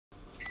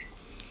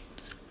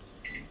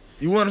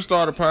You want to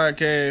start a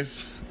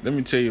podcast? Let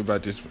me tell you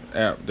about this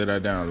app that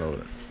I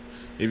downloaded.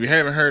 If you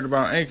haven't heard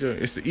about Anchor,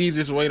 it's the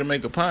easiest way to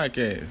make a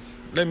podcast.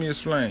 Let me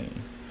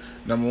explain.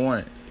 Number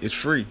one, it's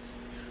free.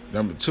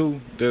 Number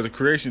two, there's a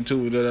creation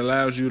tool that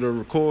allows you to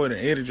record and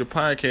edit your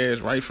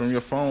podcast right from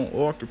your phone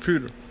or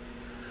computer.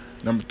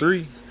 Number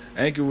three,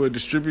 Anchor will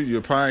distribute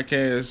your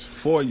podcast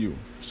for you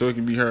so it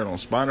can be heard on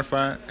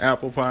Spotify,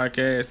 Apple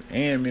Podcasts,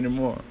 and many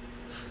more.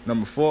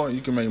 Number four, you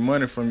can make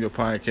money from your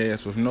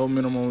podcast with no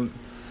minimum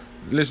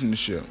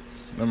listenership.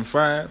 Number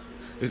five,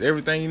 it's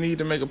everything you need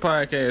to make a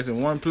podcast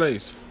in one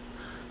place.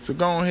 So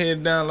go ahead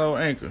and download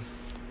Anchor.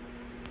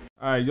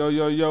 All right,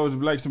 yo, it's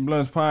Blacks and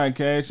Blunts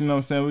podcast. You know what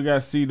I'm saying? We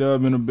got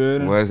C-Dub in the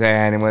building. What's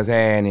happening?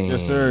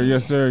 Yes, sir. You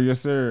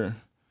know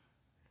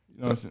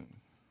what I'm saying?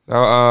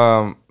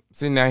 So,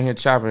 sitting down here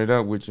chopping it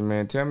up with you,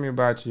 man. Tell me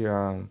about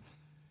your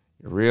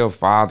real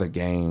father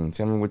game.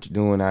 Tell me what you're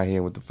doing out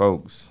here with the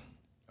folks.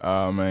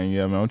 Oh, man,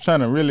 yeah, man. I'm trying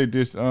to really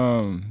just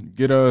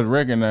get us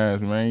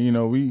recognized, man. You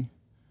know, we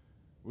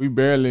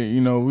barely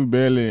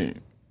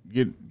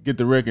get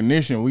the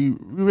recognition. We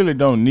really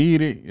don't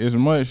need it as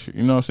much,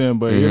 you know what I'm saying?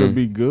 But it'll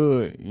be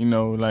good, you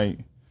know, like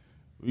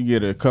we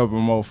get a couple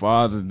more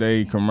Father's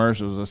Day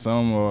commercials or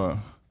something, you know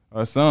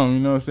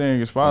what I'm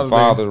saying? It's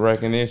Father's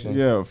recognition.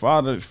 Yeah,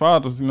 fathers,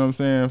 you know what I'm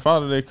saying?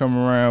 Father Day come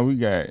around, we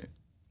got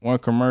one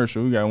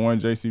commercial. We got one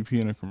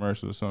JCP in a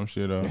commercial or some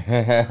shit or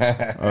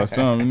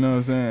something, you know what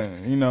I'm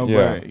saying? You know,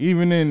 yeah. But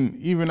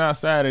even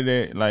outside of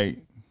that, like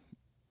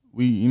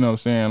we, you know what I'm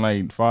saying,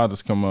 like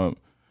fathers come up,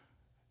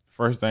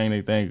 first thing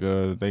they think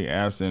of, they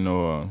absent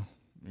or,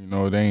 you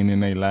know, they ain't in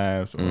their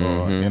lives or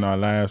in our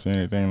lives or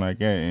anything like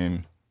that.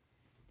 And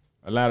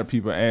a lot of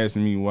people ask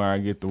me why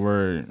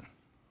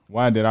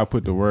did I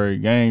put the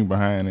word gang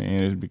behind it?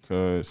 And it's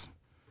because,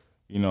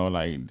 you know,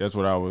 like that's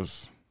what I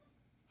was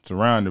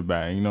surrounded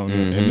by, you know,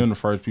 and them the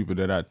first people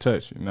that I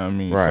touched, you know what I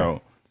mean? Right.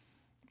 So,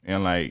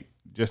 and like,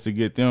 just to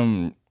get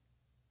them,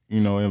 you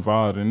know,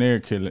 involved in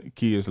their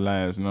kids'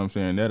 lives, you know what I'm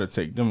saying, that'll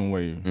take them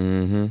away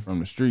from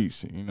the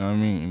streets, you know what I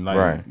mean?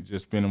 Like,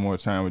 just spending more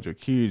time with your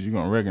kids, you're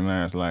going to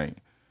recognize, like,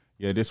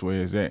 yeah, this way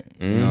is that,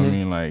 you know what I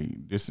mean?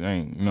 Like, this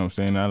ain't, you know what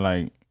I'm saying?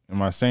 And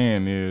my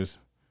saying is,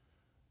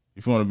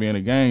 if you want to be in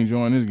a gang,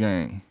 join this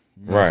gang.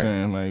 You know what I'm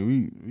saying? Like,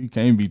 we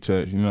can't be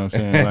touched, you know what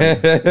I'm saying?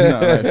 Like,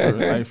 you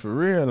know, like for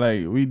real,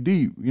 like, we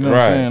deep, you know what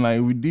I'm saying? Like,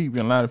 we deep,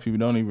 and a lot of people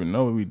don't even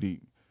know we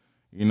deep,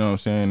 you know what I'm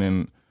saying?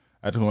 And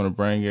I just want to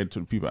bring it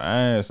to the people's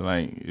eyes,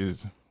 like,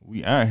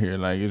 we out here,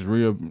 like, it's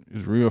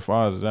real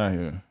fathers out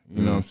here,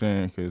 you know what I'm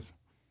saying? Cause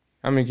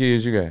how many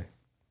kids you got?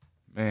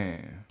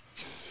 Man.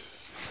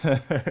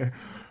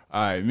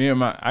 All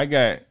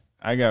right,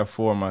 I got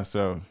 4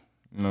 myself,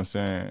 you know what I'm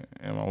saying?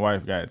 And my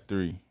wife got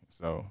 3,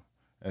 so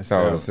that's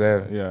total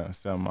 7. Yeah,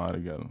 7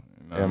 altogether.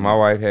 You know Yeah, my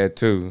wife had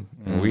 2,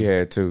 and we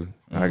had 2.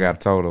 I got a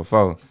total of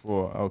 4.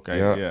 4, okay,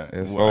 yep, yeah.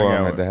 It's 4 of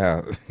them at the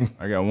house.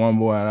 I got one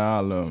boy out of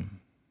all of them.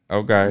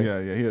 Okay.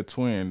 Yeah, he a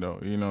twin though,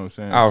 you know what I'm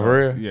saying? Oh, so,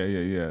 for real?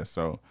 Yeah.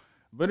 So,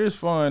 but it's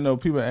fun though.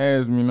 People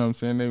ask me, you know what I'm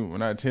saying?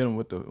 When I tell them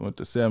with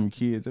the 7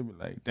 kids, they be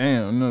like,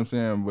 damn, you know what I'm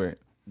saying? But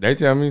they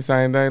tell me the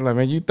same thing, like,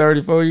 man, you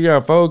 34, you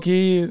got 4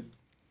 kids.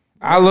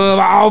 I love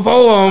all 4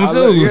 of them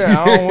too.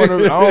 I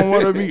don't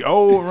want to be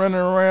old running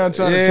around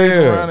trying to chase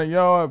around the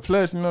yard.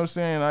 Plus, you know what I'm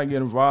saying, I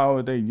get involved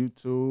with their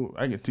YouTube.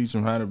 I can teach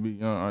them how to be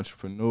young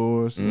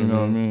entrepreneurs. You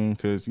know what I mean?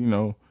 Because, you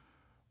know,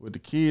 with the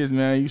kids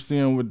now, you see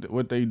them with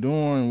what they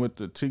doing with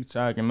the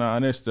TikTok and all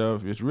that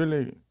stuff. It's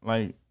really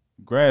like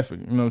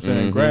graphic. You know what I'm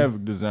saying?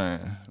 Graphic design.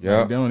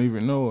 Yeah. Like, they don't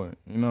even know it.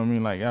 You know what I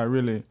mean? Like, I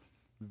really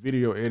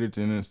video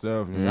editing and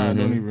stuff. And I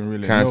don't even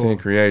really know. Content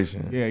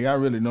creation. Yeah, y'all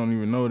really don't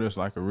even know this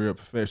like a real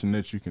profession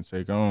that you can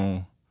take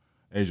on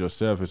as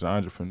yourself as an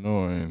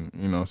entrepreneur and,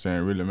 you know what I'm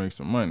saying, really make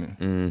some money.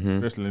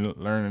 Especially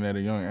learning at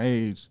a young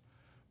age.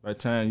 By the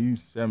time you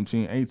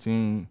 17,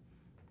 18,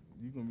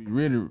 you're going to be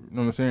really, you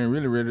know what I'm saying,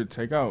 really ready to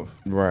take off.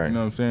 Right. You know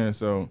what I'm saying?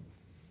 So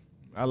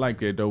I like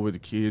that though with the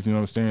kids, you know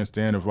what I'm saying,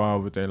 staying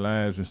involved with their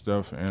lives and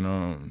stuff.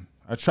 And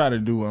I try to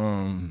do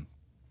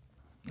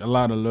a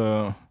lot of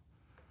little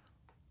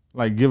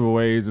like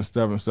giveaways and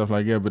stuff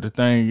like that. But the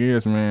thing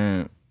is,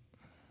 man,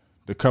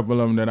 the couple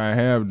of them that I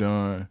have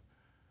done,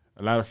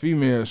 a lot of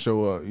females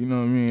show up, you know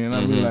what I mean? And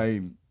I be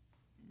like,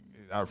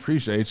 I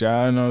appreciate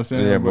y'all, you know what I'm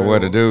saying? Yeah, but where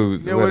the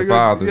dudes, where the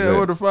fathers at? Yeah,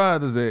 where the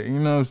fathers at, you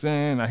know what I'm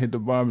saying? I hit the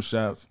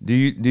barbershops. Do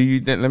you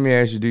think, let me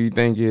ask you, do you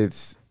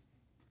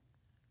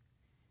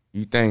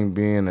think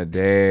being a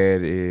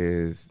dad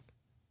is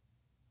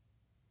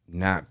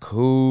not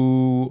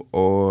cool,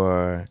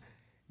 or,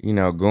 you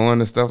know, going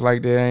to stuff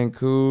like that ain't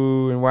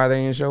cool, and why they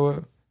ain't show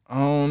up? I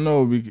don't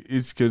know.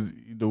 It's because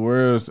the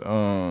world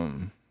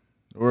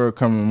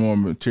coming more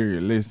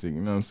materialistic,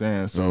 you know what I'm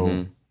saying?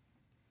 So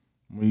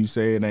when you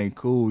say it ain't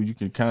cool, you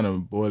can kind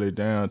of boil it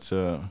down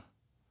to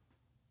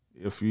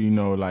if you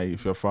know, like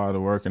if your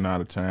father working all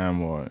the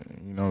time, or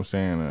you know what I'm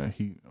saying,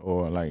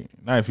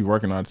 not if he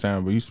working all the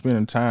time, but he's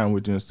spending time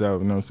with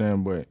yourself, you know what I'm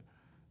saying? But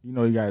you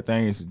know, he got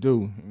things to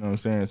do, you know what I'm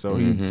saying? So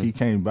he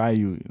can't buy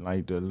you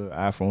like the little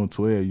iPhone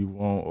 12 you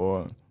want,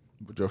 or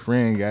but your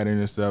friend got it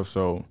and stuff.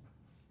 So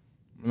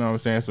You know what I'm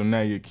saying? So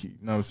now you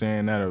know what I'm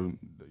saying? Now the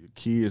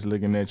kids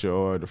looking at you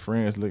or the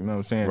friends looking, you know what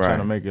I'm saying? Right. Trying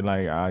to make it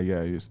like,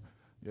 yeah, your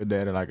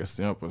daddy like a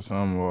simp or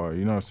something, or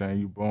you know what I'm saying?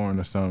 You born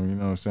or something, you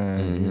know what I'm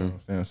saying? You know what I'm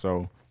saying?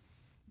 So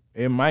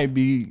it might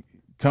be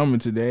coming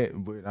to that,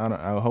 but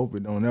I hope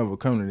it don't ever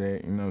come to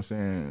that, you know what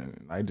I'm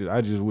saying?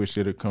 I just wish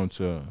it'd come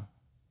to,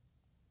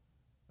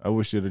 I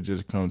wish it'd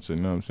just come to,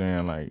 you know what I'm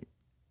saying? Like,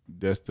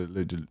 that's the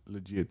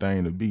legit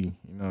thing to be, you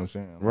know what I'm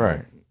saying? Right.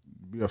 Like,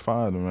 be a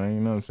father, man,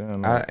 you know what I'm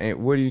saying? Like,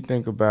 And what do you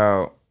think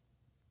about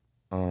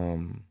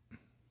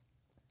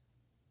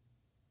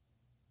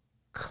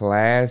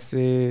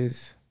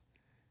classes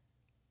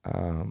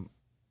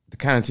to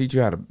kind of teach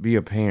you how to be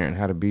a parent,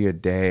 how to be a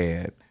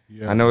dad?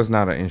 yeah. I know it's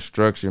not an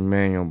instruction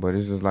manual, but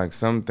it's just like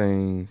some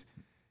things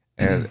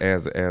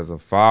as a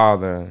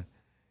father,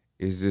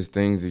 it's just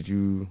things that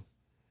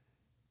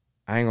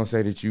I ain't gonna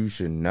say that you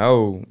should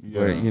know,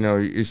 but you know,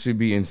 it should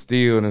be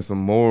instilled, and some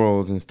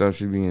morals and stuff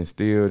should be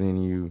instilled in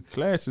you.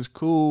 Class is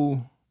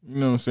cool, you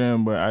know what I'm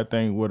saying, but I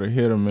think what'll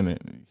hit them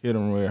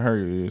where it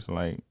hurt is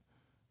like,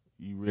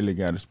 you really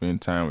got to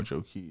spend time with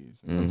your kids,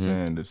 you know what I'm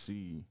saying, to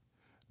see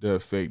the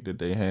effect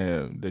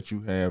that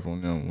you have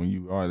on them when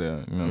you are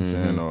there, you know what I'm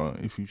saying, or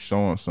if you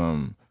show them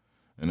something,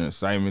 and the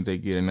excitement they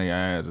get in their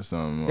eyes or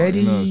something. Or,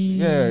 you know,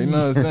 yeah, you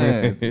know what I'm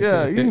saying?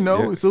 Yeah, you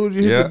know, as soon as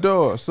you hit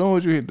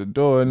the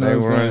door, you know they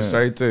what I'm run saying?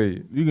 straight to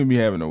you. You can be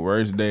having the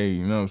worst day,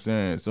 you know what I'm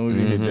saying? As soon as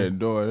you hit that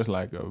door, it's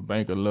like a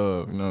bank of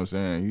love, you know what I'm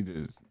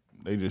saying?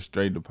 They just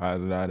straight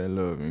deposit out that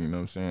love, you know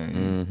what I'm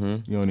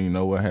saying? You don't even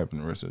know what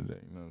happened the rest of the day,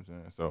 you know what I'm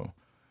saying? So,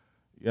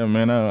 yeah,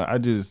 man, I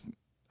just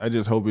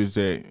hope it's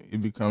that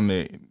it become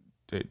that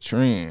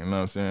trend, you know what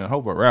I'm saying? I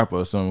hope a rapper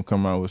or something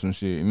come out with some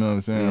shit, you know what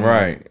I'm saying?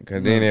 Right,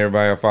 because then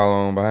everybody will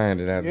follow on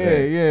behind it after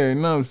that. Yeah, you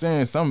know what I'm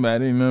saying?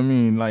 Somebody, you know what I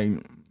mean? Like,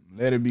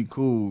 let it be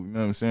cool, you know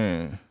what I'm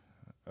saying?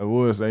 I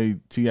would say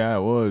T.I.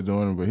 was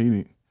doing it, but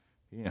he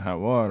in hot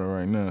water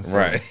right now. So.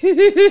 Right.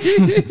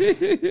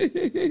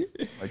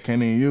 I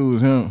can't even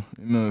use him,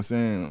 you know what I'm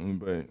saying?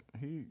 But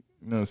he, you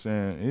know what I'm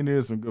saying? It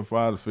is some good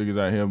father figures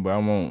out here, but I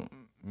want,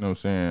 you know what I'm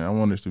saying? I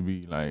want us to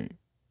be like,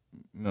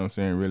 you know what I'm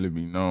saying, really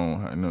be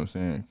known, you know what I'm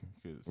saying?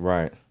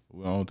 Right.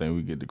 I don't think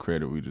we get the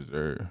credit we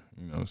deserve,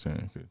 you know what I'm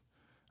saying? Cause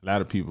a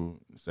lot of people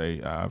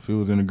say, if it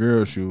was in the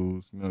girl's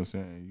shoes, you know what I'm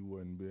saying, you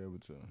wouldn't be able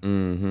to.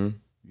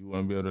 You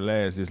wouldn't be able to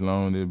last this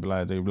long, this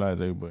blase,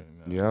 but.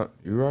 Yep,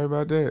 you're right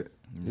about that.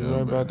 You're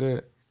right about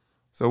that.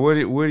 So what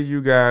are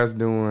you guys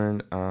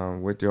doing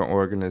with your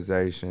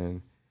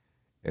organization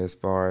as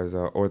far as,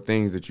 or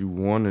things that you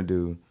want to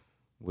do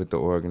with the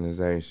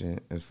organization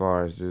as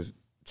far as just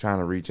trying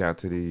to reach out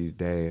to these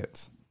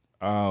dads?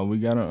 We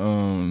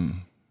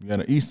got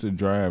an Easter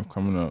drive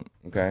coming up.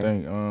 Okay. I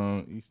think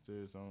Easter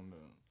is on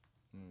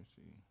let me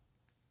see. I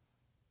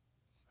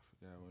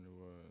forgot when it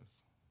was.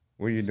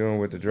 What are you doing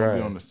with the It's gonna drive?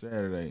 be on the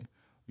Saturday.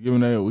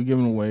 We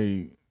giving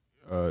away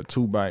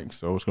 2 bikes.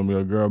 So it's gonna be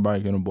a girl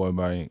bike and a boy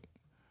bike.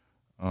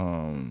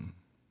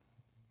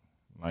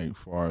 Like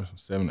far as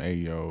 7 to 8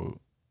 year old,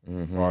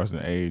 as far as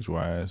the age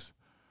wise.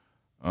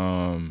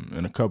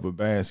 And a couple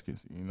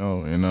baskets, you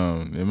know, and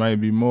it might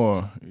be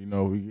more, you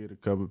know, we get a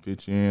couple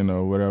pitch in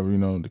or whatever, you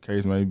know, the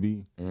case may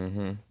be.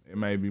 It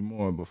might be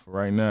more, but for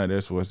right now,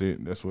 that's what, you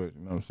know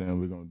what I'm saying,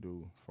 we're going to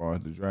do as far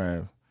as the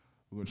drive.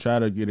 We're going to try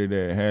to get it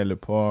at Hadley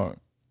Park,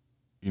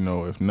 you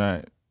know, if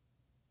not,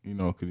 you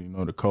know, because, you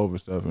know, the COVID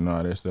stuff and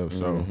all that stuff,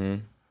 so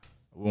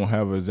we won't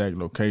have an exact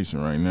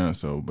location right now,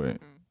 so, but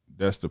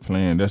that's the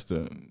plan. That's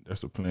the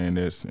plan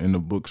that's in the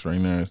books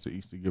right now. It's the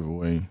Easter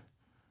giveaway,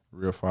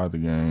 real father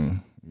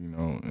game. You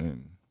know,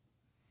 and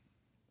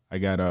I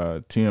got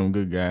Tim,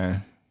 good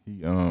guy.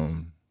 He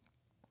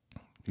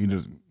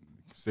just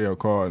sell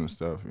cars and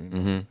stuff. You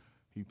know,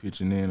 he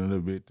pitching in a little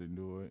bit to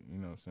do it. You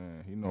know what I'm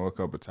saying? He know a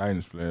couple of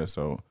Titans players,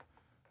 so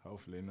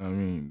hopefully, you know what I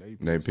mean.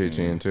 They pitch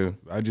in too.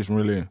 I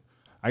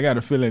got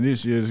a feeling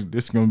this is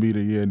gonna be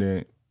the year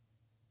that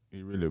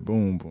it really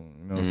boom.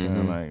 You know what I'm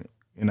saying? Like,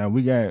 you know,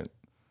 we got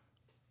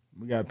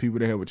people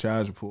that help with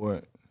child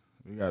support.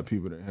 We got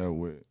people that help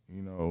with,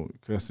 you know,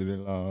 custody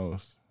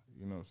laws.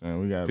 You know what I'm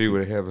saying? We got people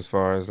that help as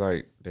far as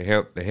like they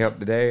help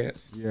the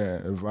dads. Yeah,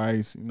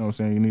 advice. You know what I'm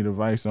saying? You need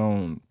advice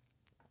on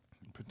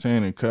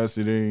pertaining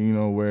custody. You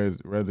know,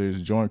 whether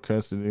it's joint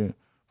custody,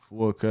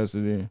 full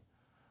custody,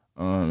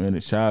 and the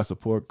child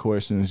support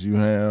questions you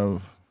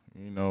have.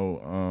 You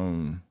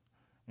know,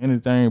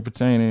 anything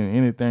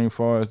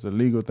far as the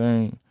legal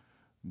thing.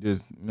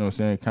 Just, you know what I'm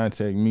saying,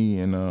 contact me,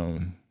 and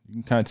you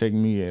can contact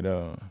me at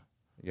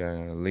Yeah,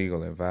 a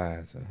legal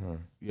advisor, huh?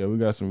 Yeah, we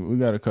got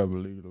a couple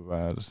of legal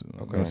advisors, okay, you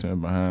know what I'm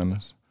saying, behind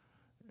us.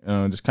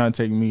 Just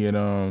contact me at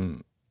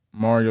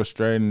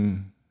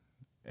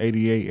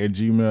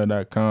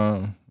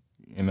mariostratton88@gmail.com,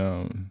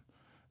 and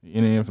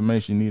any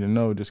information you need to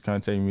know, just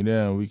contact me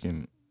there, and we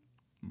can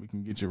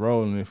get you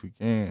rolling if we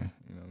can.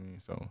 You know what I mean?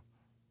 So,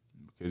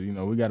 because, you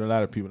know, we got a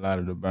lot of people out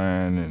of the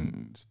bind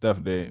and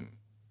stuff that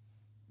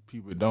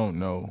people don't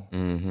know.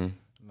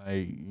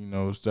 Like, you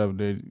know, stuff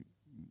that,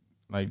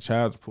 like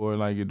child support,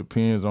 like it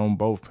depends on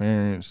both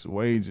parents'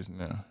 wages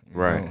now. You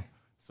right. know?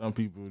 Some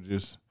people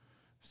just,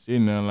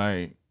 sitting there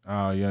like,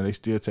 oh yeah, they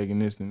still taking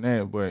this and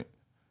that, but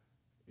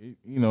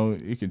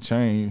it can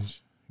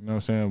change. You know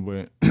what I'm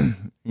saying?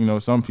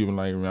 But some people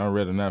like, I'd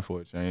rather not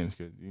for a change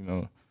because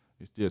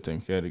they still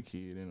taking care of the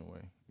kid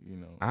anyway.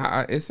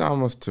 It's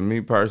almost, to me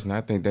personally,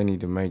 I think they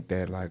need to make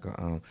that like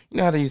a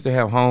how they used to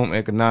have home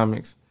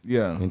economics,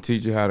 Yeah, and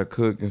teach you how to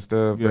cook and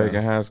stuff Yeah. back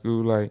in high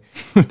school. Like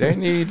they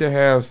need to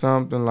have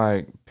something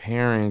like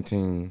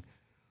parenting,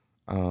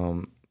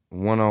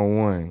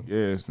 101.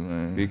 yes,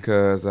 man.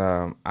 Because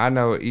I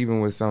know even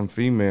with some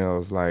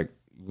females, like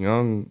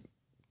young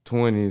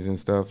 20s and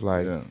stuff,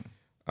 like Yeah.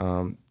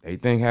 they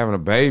think having a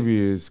baby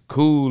is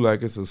cool,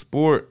 like it's a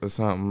sport or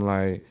something.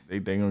 Like They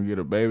gonna get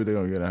a baby, they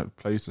gonna get a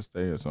place to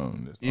stay or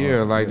something. That's yeah,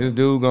 all. like this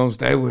dude gonna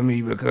stay with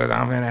me because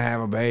I'm gonna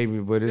have a baby.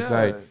 But it's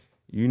like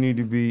you need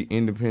to be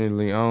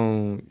independently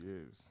owned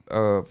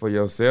for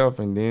yourself,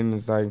 and then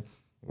it's like,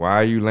 why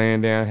are you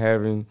laying down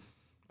having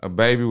a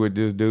baby with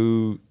this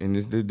dude, and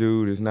this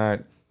dude is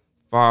not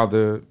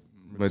father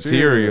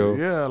material?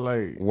 Yeah,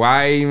 like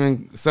Why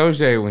even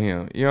associate with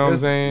him? You know what I'm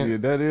saying? Yeah,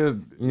 that is.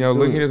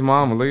 Look at his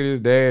mama, look at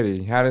his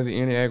daddy. How does he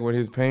interact with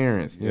his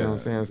parents? You know what I'm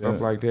saying? Yeah, Stuff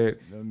like that.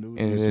 Them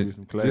And dudes used to be it's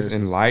some just classes.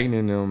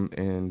 enlightening them,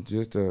 and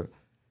just to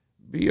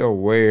be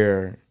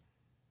aware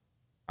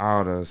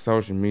all the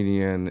social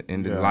media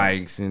and the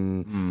likes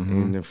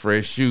and the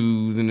fresh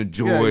shoes and the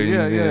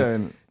Jordans. Yeah.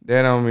 And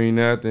that don't mean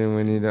nothing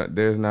when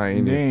there's not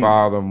any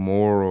father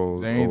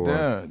morals. They ain't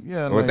there.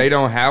 Yeah, or they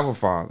don't have a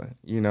father.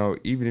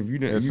 Even if you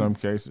don't. In some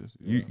cases.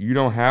 Yeah. You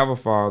don't have a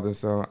father,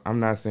 so I'm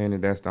not saying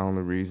that that's the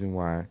only reason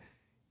why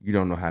you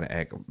don't know how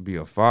to be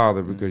a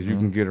father, because you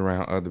can get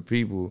around other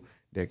people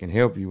that can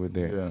help you with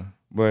that. Yeah.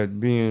 But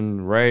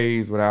being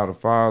raised without a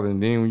father,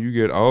 and then when you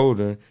get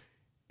older,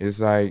 it's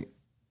like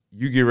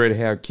you get ready to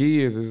have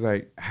kids. It's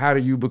like, how do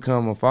you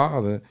become a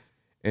father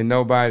and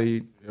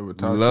nobody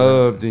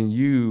loved in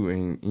you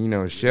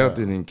and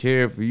sheltered and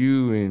cared for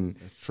you and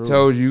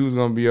told you was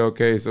gonna be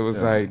okay? So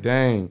it's like,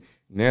 dang,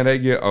 now they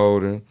get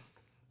older.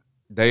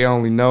 They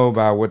only know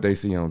about what they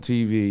see on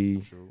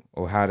TV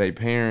or how their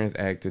parents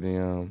act to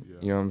them.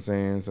 You know what I'm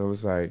saying? So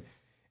it's like,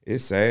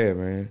 it's sad,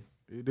 man.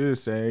 It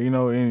is sad.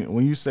 And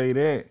when you say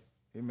that,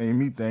 it made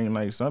me think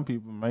like some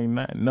people may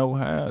not know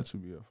how to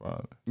be a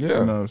father. Yeah.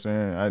 You know what I'm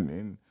saying?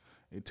 And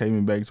it take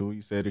me back to what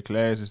you said, the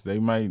classes, they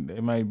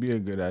might be a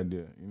good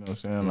idea. You know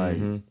what I'm saying?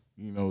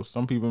 Like,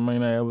 some people may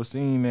not ever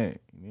seen that.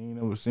 They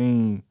ain't never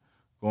seen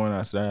going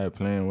outside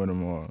playing with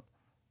them or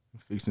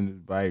fixing his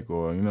bike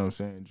or, you know what I'm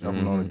saying,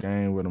 jumping on a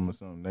game with them or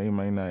something. They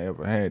may not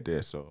ever had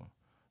that. So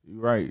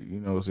you're right, you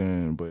know what I'm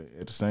saying? But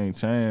at the same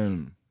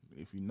time,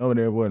 if you know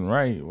that wasn't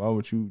right, why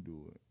would you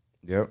do it?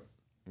 Yep.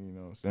 You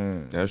know what I'm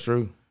saying? That's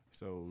true.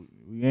 So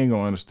we ain't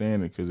gonna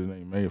understand it because it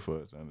ain't made for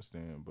us to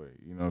understand. But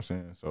you know what I'm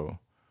saying? So,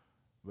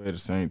 but at the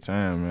same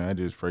time, man, I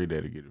just pray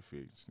that it get it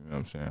fixed. You know what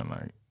I'm saying?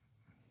 Like,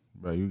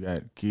 bro, you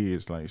got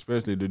kids, like,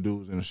 especially the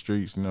dudes in the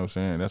streets, you know what I'm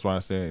saying? That's why I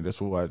said that's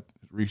who I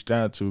reached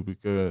out to,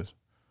 because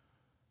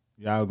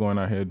y'all going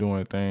out here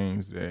doing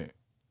things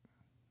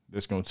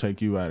that's gonna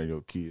take you out of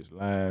your kids'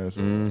 lives.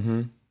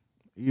 Or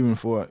even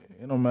for,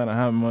 it don't matter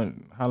how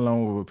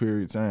long of a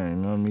period of time, you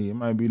know what I mean? It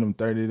might be them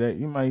 30 days.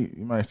 You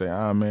might say,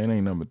 man, it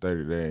ain't number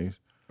 30 days.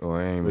 Or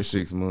it ain't but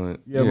 6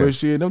 months. Yeah, but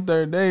shit, them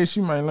 30 days,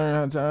 she might learn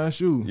how to tie a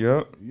shoe.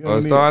 Yep.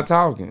 Or start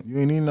talking. You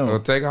ain't even know. Or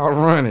take out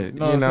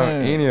running.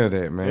 Any of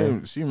that, man.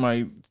 Yeah, she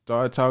might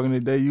start talking the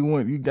day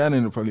you got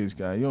in the police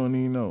car. You don't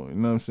even know. You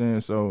know what I'm saying?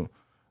 So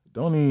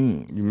don't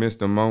even. You miss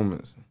the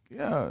moments.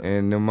 Yeah.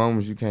 And the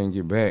moments you can't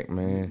get back,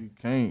 man. You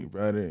can't,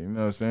 brother. You know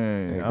what I'm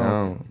saying?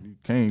 You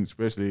can't,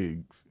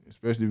 especially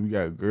if you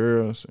got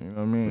girls. You know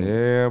what I mean?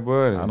 Yeah,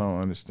 buddy. I don't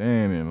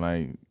understand it.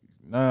 Like,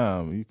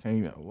 nah, you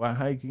can't.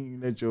 How can you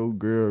let your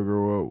girl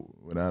grow up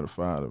without a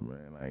father,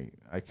 man? Like,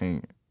 I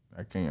can't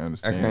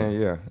understand.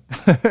 Yeah.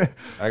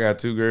 I got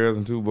 2 girls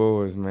and 2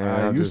 boys,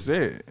 man.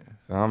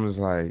 So I'm just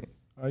like,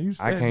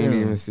 I can't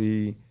even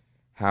see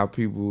how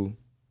people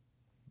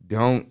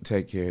don't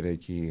take care of their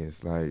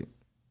kids. Like,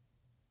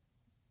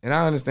 and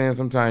I understand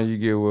sometimes you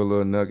get with a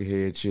little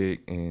knucklehead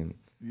chick and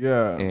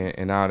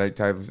all that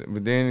type of stuff.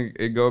 But then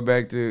it go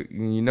back to,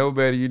 you know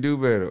better, you do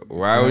better.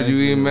 Why would you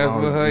even mess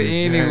with her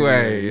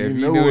anyway? If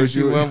you knew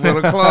she went for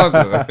the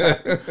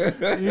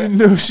clunker. You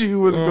knew she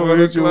was going to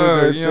hit you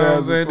with that. You know what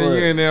I'm saying? Then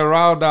you in there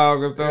raw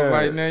dog and stuff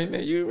like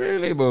that. You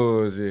really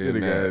bullshit.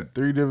 Should have got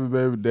 3 different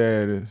baby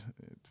daddies,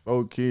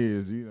 4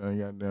 kids. You done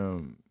got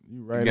them.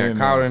 You got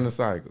caught in the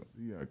cycle.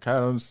 You got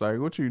caught in the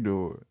cycle. What you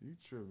doing? You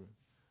tripping.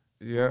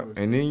 Yeah,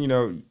 and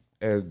then,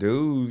 as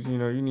dudes, you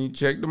need to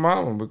check the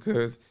mama,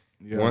 because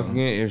once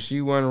again, if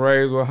she wasn't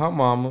raised with her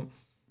mama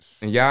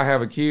and y'all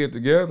have a kid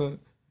together,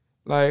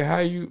 like how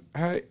you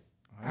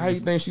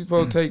think she's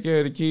supposed to take care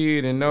of the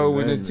kid and know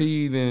when his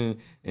teeth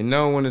and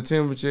know when the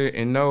temperature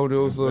and know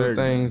those little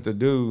things to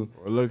do?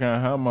 Or look how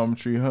her mama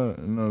treat her,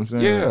 you know what I'm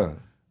saying? Yeah.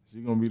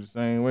 She gonna be the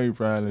same way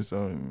probably,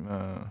 so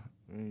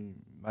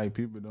like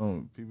people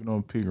don't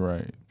pick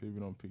right. People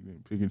don't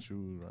pick and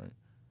choose right.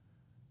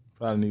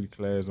 Probably need a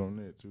class on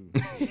that too.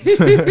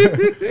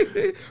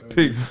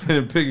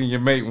 Picking your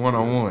mate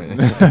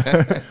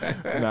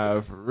 1-on-1.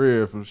 Nah, for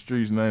real, from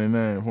Streets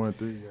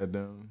 99.3,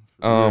 goddamn.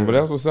 But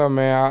that's what's up,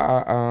 man.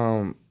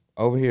 I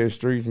over here at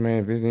Streets,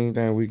 man, if there's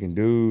anything we can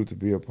do to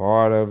be a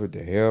part of it,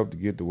 to help, to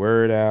get the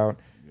word out,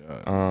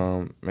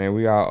 man,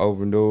 we all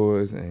open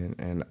doors,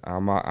 and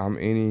I'm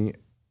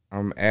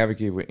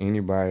advocate with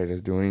anybody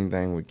that's doing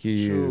anything with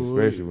kids,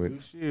 especially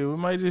with. Shit, we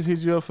might just hit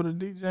you up for the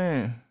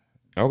DJing.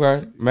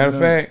 Okay. Matter of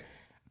fact,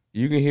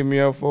 you can hit me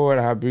up for it.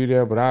 I'll be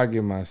there, but I'll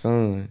get my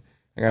son.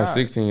 I got a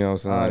 16-year-old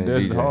son.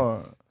 That's DJ.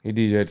 hard. He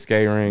DJ at the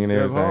skate ring and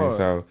everything. Hard.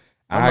 So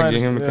I'll get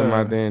him to come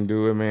out there and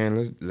do it,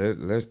 man.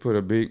 Let's put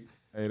a big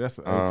that's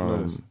an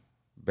A+.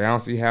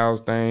 Bouncy house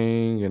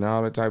thing and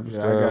all that type of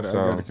stuff. I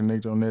got to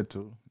connect on that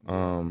too.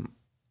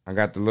 I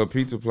got the little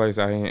pizza place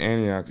out here in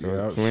Antioch, so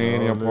there's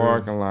plenty of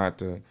parking lot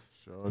to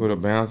put a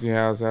bouncy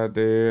house out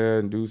there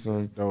and do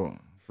some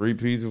free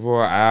pizza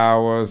for an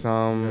hour or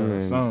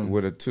something,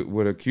 with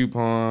a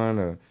coupon,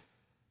 or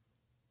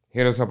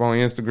hit us up on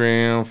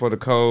Instagram for the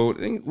code.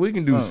 We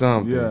can do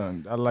something. Yeah,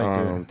 I like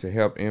that. To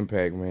help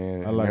impact,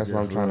 man. And that's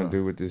what I'm trying to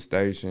do with this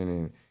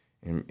station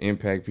and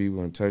impact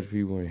people and touch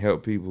people and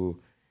help people.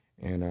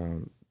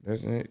 And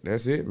that's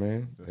it,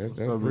 man. That's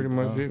pretty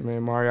much it,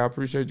 man. Mario, I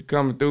appreciate you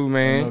coming through,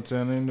 man. No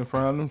telling, ain't no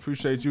problem.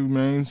 Appreciate you,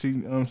 man. See, you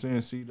know what I'm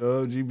saying?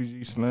 C-Dub,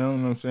 GBG Slam, you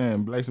know what I'm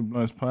saying? Blacks and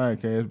Blunts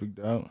Podcast, big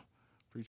dog.